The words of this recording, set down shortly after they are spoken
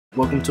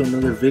Welcome to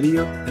another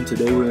video, and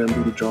today we're going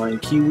to be drawing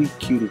Kiwi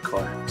Cutie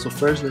car. So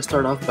first, let's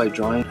start off by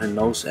drawing her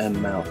nose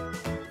and mouth.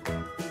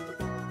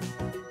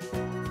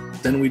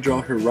 Then we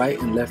draw her right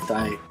and left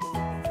eye.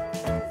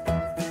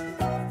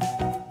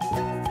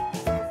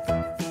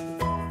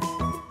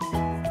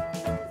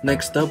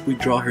 Next up, we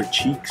draw her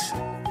cheeks.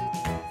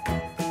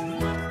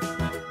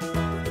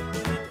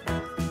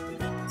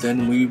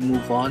 Then we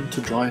move on to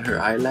drawing her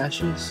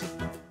eyelashes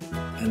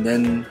and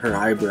then her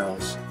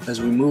eyebrows. As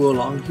we move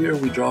along here,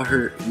 we draw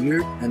her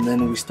ear and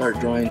then we start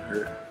drawing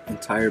her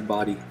entire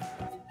body.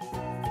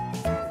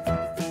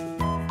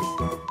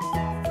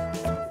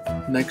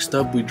 Next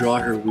up, we draw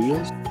her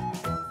wheels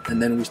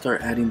and then we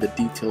start adding the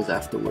details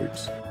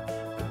afterwards.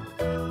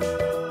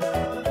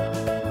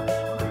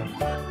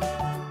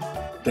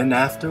 Then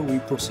after, we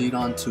proceed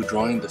on to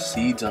drawing the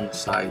seeds on the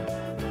side.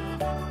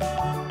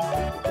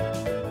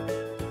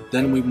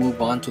 Then we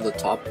move on to the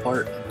top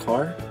part of the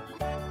car.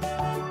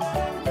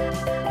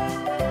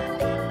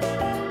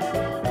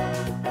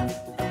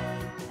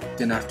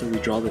 Then after, we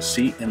draw the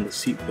seat and the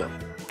seat belt.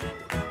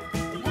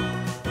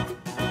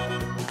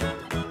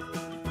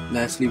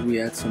 Lastly, we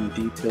add some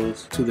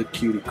details to the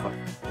cutie car.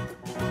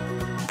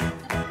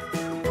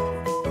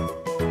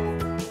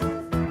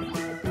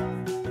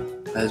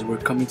 As we're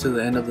coming to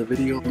the end of the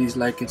video, please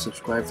like and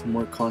subscribe for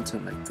more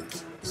content like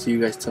this. See you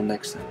guys till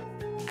next time.